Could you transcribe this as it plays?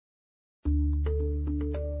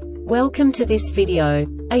Welcome to this video.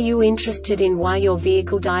 Are you interested in why your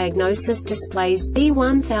vehicle diagnosis displays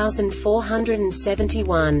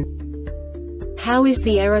B1471? How is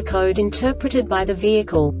the error code interpreted by the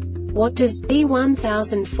vehicle? What does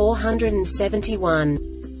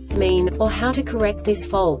B1471 mean, or how to correct this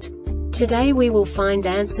fault? Today we will find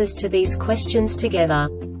answers to these questions together.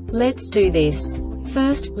 Let's do this.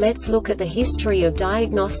 First, let's look at the history of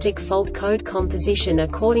diagnostic fault code composition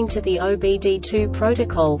according to the OBD2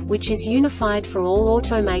 protocol, which is unified for all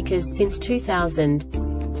automakers since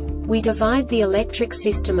 2000. We divide the electric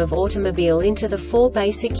system of automobile into the four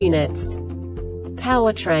basic units: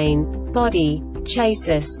 powertrain, body,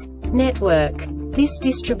 chassis, network. This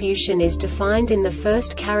distribution is defined in the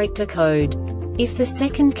first character code. If the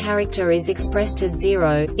second character is expressed as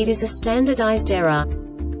 0, it is a standardized error.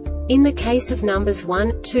 In the case of numbers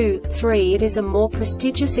 1, 2, 3, it is a more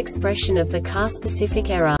prestigious expression of the car-specific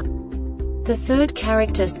error. The third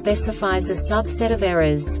character specifies a subset of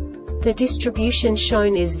errors. The distribution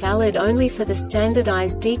shown is valid only for the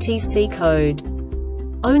standardized DTC code.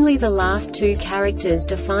 Only the last two characters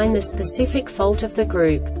define the specific fault of the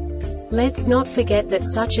group. Let's not forget that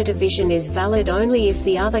such a division is valid only if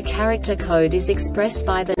the other character code is expressed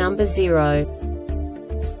by the number 0.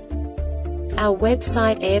 Our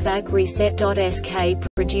website airbagreset.sk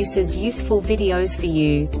produces useful videos for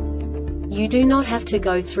you. You do not have to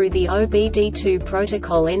go through the OBD2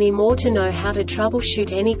 protocol anymore to know how to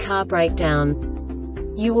troubleshoot any car breakdown.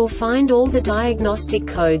 You will find all the diagnostic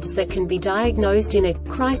codes that can be diagnosed in a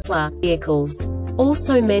Chrysler vehicles.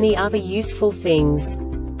 Also many other useful things.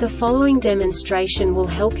 The following demonstration will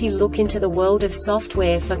help you look into the world of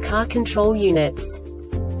software for car control units.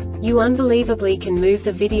 You unbelievably can move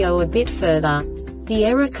the video a bit further. The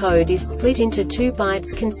error code is split into 2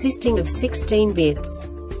 bytes consisting of 16 bits.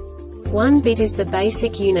 1 bit is the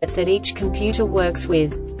basic unit that each computer works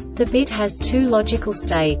with. The bit has 2 logical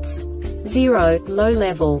states: 0, low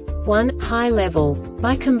level, 1, high level.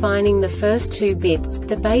 By combining the first 2 bits,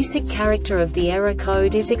 the basic character of the error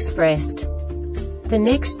code is expressed. The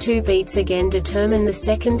next 2 beats again determine the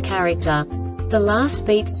second character. The last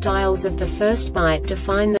beat styles of the first byte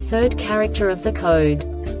define the third character of the code.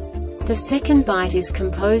 The second byte is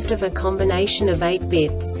composed of a combination of 8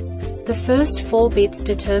 bits. The first 4 bits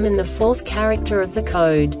determine the fourth character of the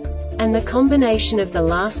code. And the combination of the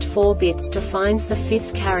last 4 bits defines the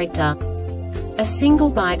fifth character. A single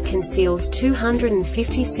byte conceals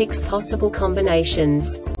 256 possible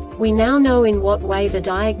combinations. We now know in what way the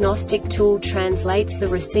diagnostic tool translates the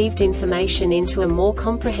received information into a more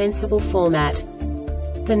comprehensible format.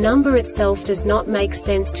 The number itself does not make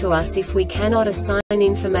sense to us if we cannot assign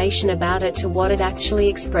information about it to what it actually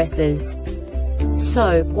expresses.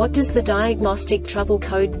 So, what does the Diagnostic Trouble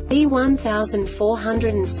Code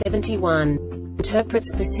B1471 interpret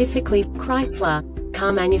specifically for Chrysler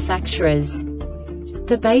car manufacturers?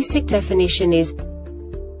 The basic definition is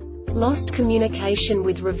lost communication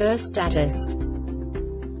with reverse status.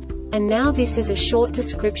 And now this is a short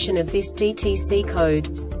description of this DTC code.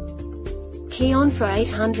 Key on for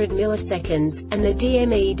 800 milliseconds, and the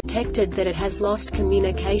DME detected that it has lost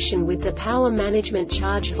communication with the power management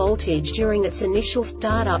charge voltage during its initial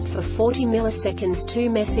startup for 40 milliseconds. 2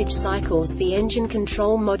 message cycles. The engine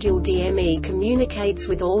control module DME communicates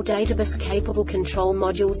with all databus-capable control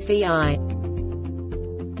modules VI.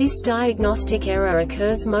 This diagnostic error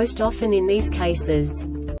occurs most often in these cases: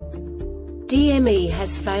 DME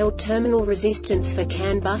has failed terminal resistance for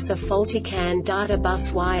CAN bus. A faulty CAN data bus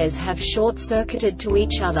wires have short-circuited to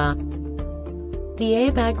each other. The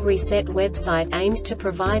Airbag Reset website aims to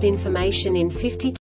provide information in 50